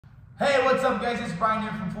Hey, what's up guys? It's Brian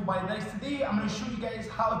here from Full Body Dice. Today I'm going to show you guys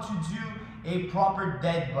how to do a proper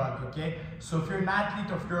dead bug, okay? So if you're an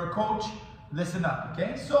athlete or if you're a coach, listen up,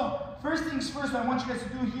 okay? So first things first, what I want you guys to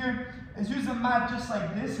do here is use a mat just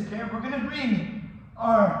like this, okay? We're going to bring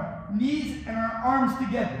our knees and our arms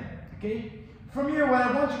together, okay? From here, what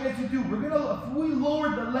I want you guys to do, if we lower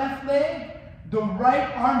the left leg, the right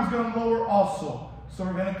arm is going to lower also. So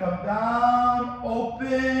we're going to come down,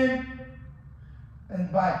 open, and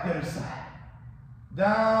back the other side.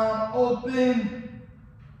 Down, open,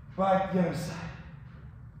 back the other side.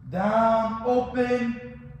 Down,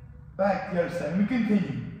 open, back the other side. We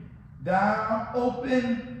continue. Down,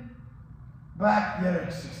 open, back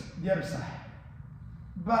the other side.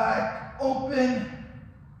 Back, open,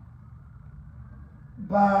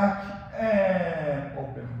 back, and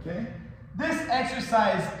open, okay? This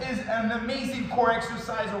exercise is an amazing core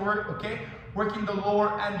exercise, okay? Working the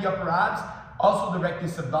lower and the upper abs. Also the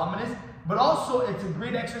rectus abdominis, but also it's a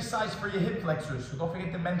great exercise for your hip flexors. So don't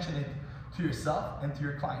forget to mention it to yourself and to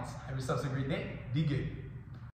your clients. Have yourselves a great day. Be good.